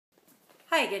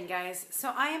Hi again, guys.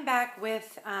 So I am back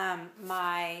with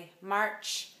my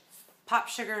March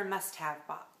Popsugar must-have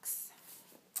box.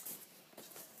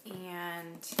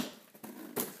 And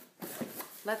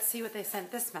let's see what they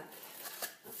sent this month.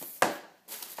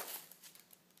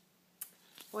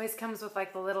 Always comes with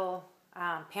like the little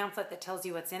pamphlet that tells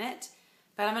you what's in it.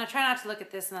 But I'm going to try not to look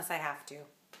at this unless I have to.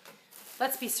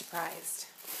 Let's be surprised.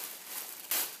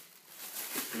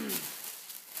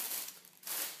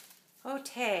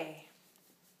 Okay.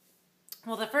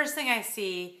 Well, the first thing I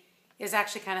see is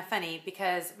actually kind of funny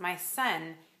because my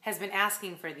son has been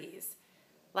asking for these.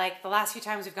 Like the last few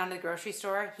times we've gone to the grocery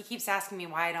store, he keeps asking me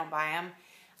why I don't buy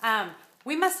them.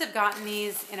 We must have gotten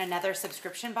these in another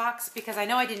subscription box because I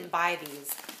know I didn't buy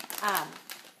these. And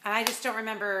I just don't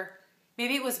remember,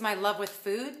 maybe it was my Love with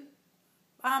Food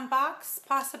box,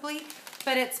 possibly.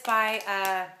 But it's by,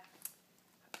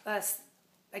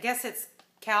 I guess it's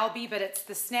Calbee, but it's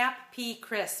the Snap Pea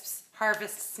Crisps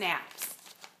Harvest Snaps.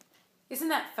 Isn't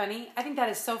that funny? I think that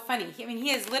is so funny. I mean,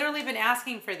 he has literally been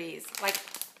asking for these. Like,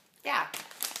 yeah.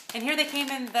 And here they came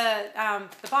in the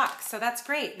box, so that's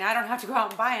great. Now I don't have to go out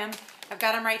and buy them. I've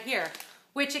got them right here.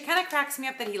 Which it kind of cracks me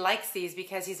up that he likes these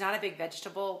because he's not a big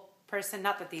vegetable person.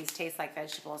 Not that these taste like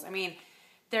vegetables. I mean,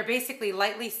 they're basically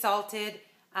lightly salted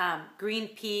green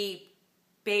pea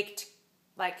baked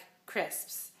like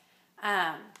crisps.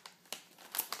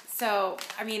 So,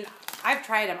 I mean, I've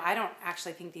tried them. I don't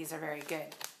actually think these are very good,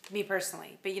 me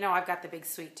personally. But you know, I've got the big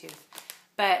sweet tooth.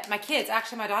 But my kids,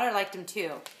 actually my daughter liked them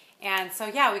too. And so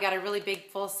yeah, we got a really big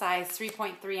full-size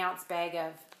 3.3 ounce bag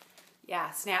of,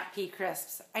 yeah, Snap Pea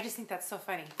Crisps. I just think that's so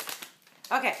funny.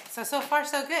 Okay, so far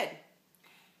so good.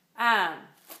 And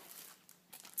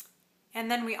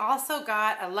then we also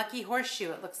got a lucky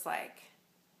horseshoe, it looks like.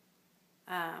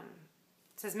 It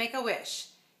says make a wish.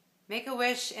 Make a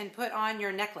wish and put on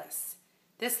your necklace.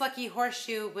 This lucky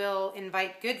horseshoe will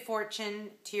invite good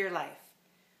fortune to your life.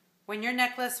 When your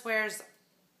necklace wears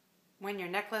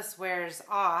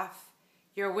off,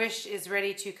 your wish is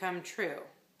ready to come true.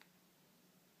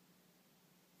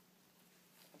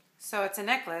 So it's a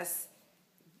necklace,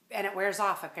 and it wears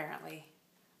off apparently.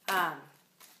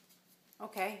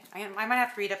 Okay, I might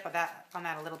have to read up on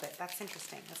that a little bit. That's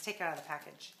interesting. Let's take it out of the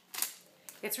package.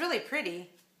 It's really pretty.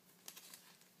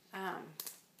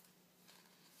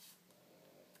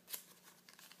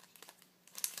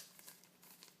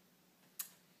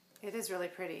 It is really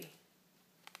pretty.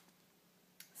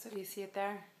 So do you see it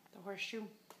there? The horseshoe?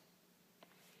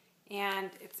 And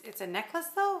it's a necklace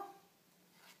though?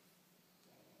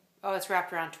 Oh, it's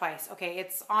wrapped around twice. Okay,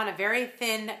 it's on a very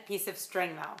thin piece of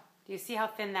string though. Do you see how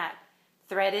thin that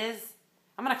thread is?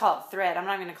 I'm going to call it thread. I'm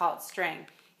not going to call it string.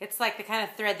 It's like the kind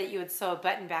of thread that you would sew a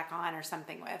button back on or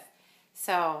something with.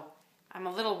 So I'm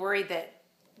a little worried that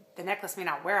the necklace may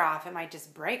not wear off. It might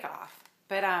just break off.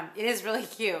 But it is really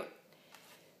cute.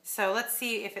 So let's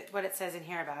see what it says in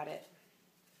here about it.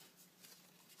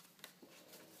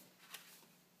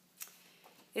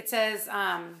 It says,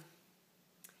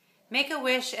 make a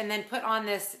wish and then put on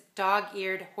this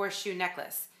dog-eared horseshoe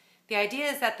necklace. The idea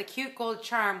is that the cute gold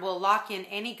charm will lock in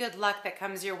any good luck that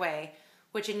comes your way,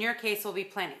 which in your case will be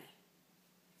plenty.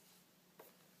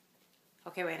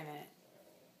 Okay, wait a minute.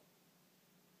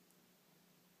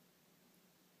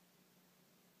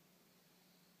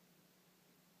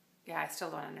 Yeah, I still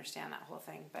don't understand that whole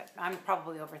thing, but I'm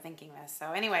probably overthinking this.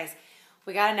 So anyways,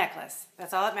 we got a necklace.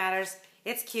 That's all that matters.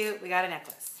 It's cute. We got a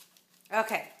necklace.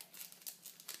 Okay.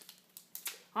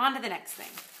 On to the next thing.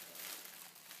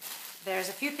 There's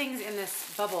a few things in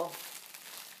this bubble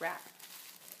wrap.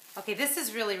 Okay, this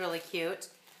is really, really cute.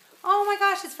 Oh my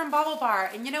gosh, it's from Bubble Bar.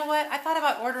 And you know what? I thought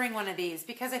about ordering one of these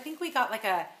because I think we got like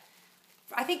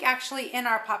I think actually in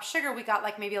our Popsugar we got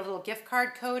like maybe a little gift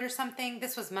card code or something.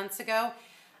 This was months ago.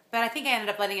 But I think I ended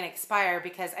up letting it expire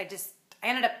because I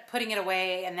ended up putting it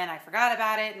away and then I forgot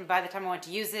about it. And by the time I went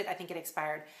to use it, I think it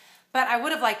expired. But I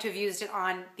would have liked to have used it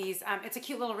on these. It's a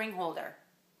cute little ring holder.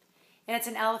 And it's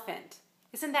an elephant.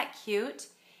 Isn't that cute?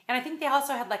 And I think they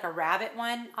also had like a rabbit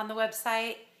one on the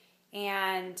website.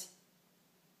 And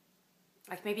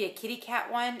like maybe a kitty cat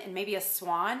one and maybe a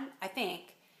swan, I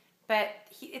think. But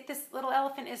this little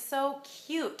elephant is so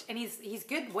cute. And he's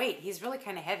good weight. He's really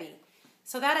kind of heavy.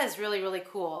 So that is really, really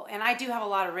cool. And I do have a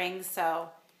lot of rings, so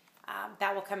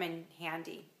that will come in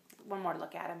handy. One more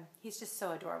look at him. He's just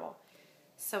so adorable.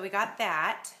 So we got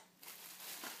that.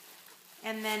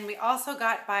 And then we also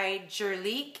got by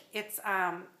Jurlique. It's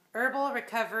Herbal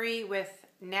Recovery with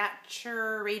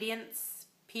Nature Radiance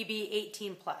PB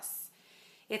 18+.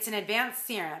 It's an advanced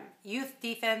serum, Youth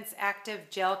Defense Active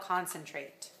Gel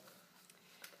Concentrate.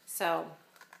 So,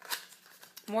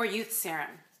 more youth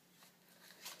serum.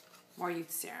 More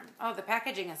youth serum. Oh, the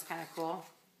packaging is kind of cool.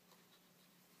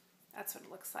 That's what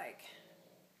it looks like.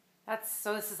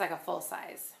 So this is like a full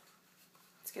size.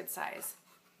 It's good size.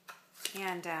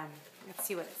 And let's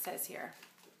see what it says here.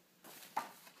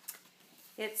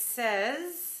 It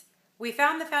says, we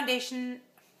found the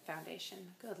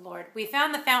good Lord. We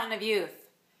found the fountain of youth.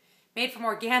 Made from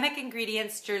organic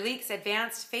ingredients, Jerlique's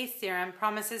advanced face serum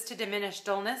promises to diminish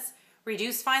dullness,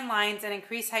 reduce fine lines, and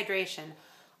increase hydration,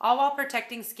 all while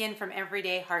protecting skin from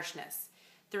everyday harshness.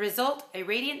 The result, a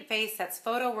radiant face that's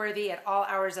photo-worthy at all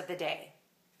hours of the day.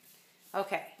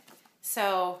 Okay,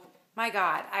 so, my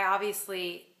God, I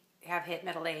obviously have hit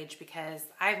middle age because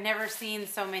I've never seen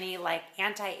so many like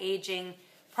anti-aging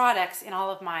products in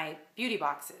all of my beauty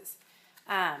boxes.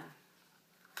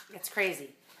 It's crazy.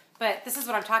 But this is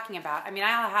what I'm talking about. I mean,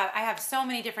 I have so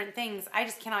many different things. I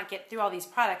just cannot get through all these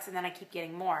products, and then I keep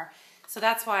getting more. So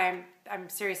that's why I'm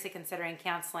seriously considering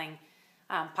canceling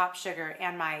Popsugar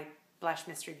and my Blush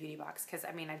Mystery Beauty Box, because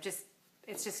I mean,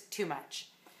 it's just too much.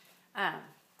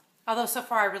 Although so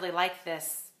far I really like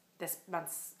this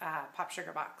month's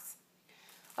Popsugar box.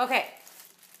 Okay,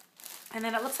 and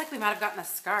then it looks like we might have gotten a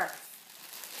scarf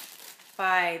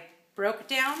by Broke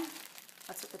Down.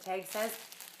 That's what the tag says.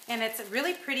 And it's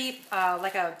really pretty,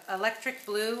 like a electric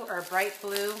blue or bright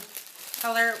blue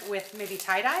color with maybe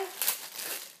tie-dye.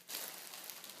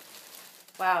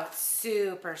 Wow, it's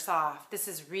super soft. This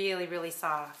is really, really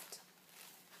soft.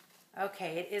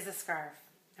 Okay, it is a scarf.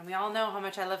 And we all know how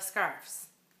much I love scarves.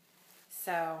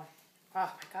 So,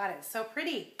 oh my God, it's so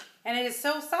pretty. And it is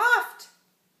so soft.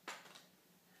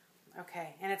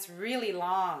 Okay, and it's really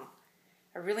long.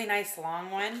 A really nice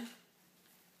long one.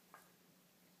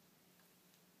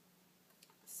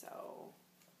 So,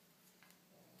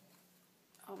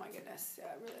 oh my goodness, yeah,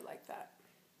 I really like that.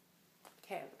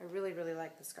 Okay, I really, really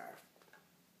like the scarf.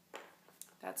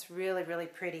 That's really, really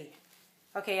pretty.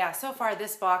 Okay, yeah, so far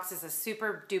this box is a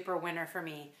super duper winner for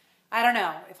me. I don't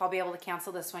know if I'll be able to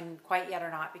cancel this one quite yet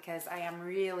or not because I am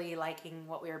really liking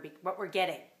what we're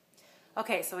getting.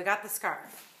 Okay, so we got the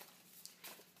scarf.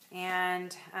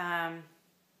 And,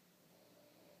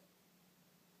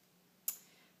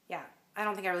 yeah, I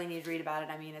don't think I really need to read about it.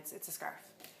 I mean, it's a scarf.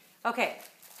 Okay,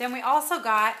 then we also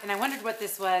got, and I wondered what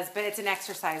this was, but it's an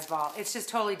exercise ball. It's just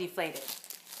totally deflated.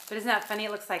 But isn't that funny?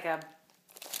 It looks like a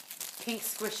pink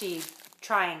squishy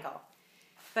triangle.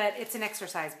 But it's an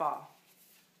exercise ball.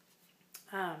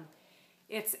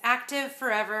 It's Active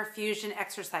Forever Fusion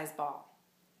Exercise Ball.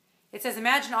 It says,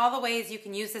 imagine all the ways you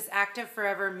can use this Active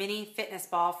Forever mini fitness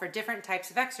ball for different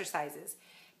types of exercises,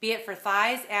 be it for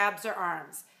thighs, abs, or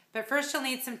arms. But first you'll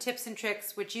need some tips and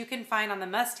tricks, which you can find on the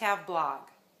must-have blog.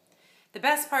 The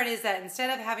best part is that instead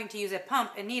of having to use a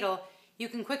pump and needle, you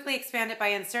can quickly expand it by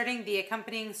inserting the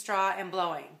accompanying straw and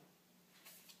blowing.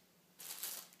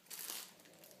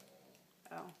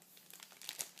 Oh,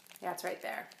 yeah, it's right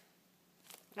there.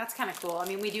 That's kind of cool. I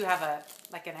mean, we do have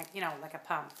like a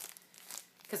pump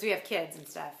because we have kids and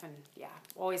stuff, and yeah,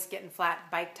 always getting flat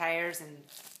bike tires and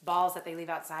balls that they leave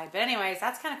outside. But anyways,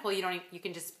 that's kind of cool. You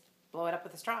can just blow it up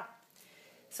with a straw.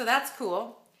 So that's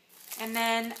cool. And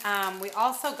then we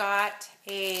also got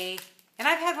and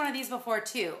I've had one of these before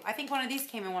too. I think one of these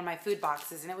came in one of my food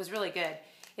boxes, and it was really good.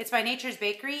 It's by Nature's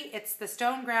Bakery. It's the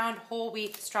Stone Ground Whole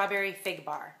Wheat Strawberry Fig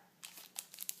Bar.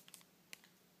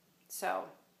 So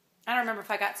I don't remember if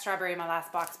I got strawberry in my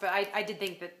last box, but I did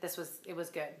think that it was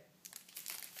good.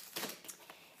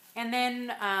 And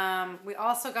then we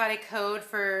also got a code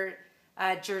for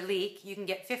Jerlique. You can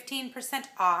get 15%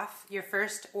 off your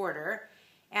first order,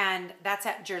 and that's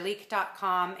at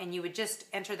jerlique.com, and you would just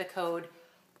enter the code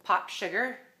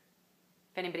Popsugar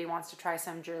if anybody wants to try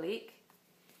some Jerlique.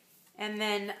 And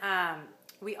then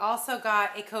we also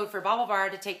got a code for Bubble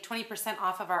Bar to take 20%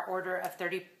 off of our order of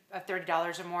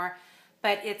 $30 or more.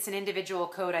 But it's an individual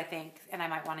code, I think, and I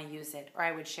might want to use it, or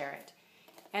I would share it.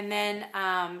 And then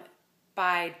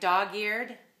by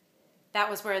Dog-Eared, that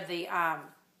was where the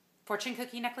fortune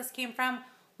cookie necklace came from.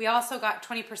 We also got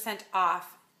 20%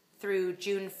 off through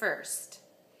June 1st.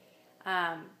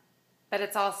 But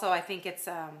it's also, I think it's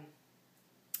an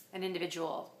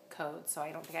individual code, so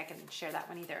I don't think I can share that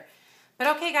one either. But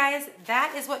okay, guys,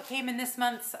 that is what came in this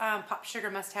month's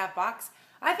Popsugar must-have box.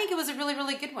 I think it was a really,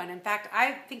 really good one. In fact,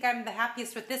 I think I'm the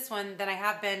happiest with this one than I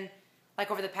have been like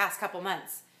over the past couple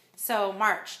months. So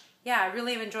March. Yeah, I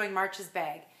really am enjoying March's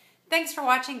bag. Thanks for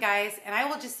watching, guys, and I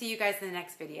will just see you guys in the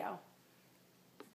next video.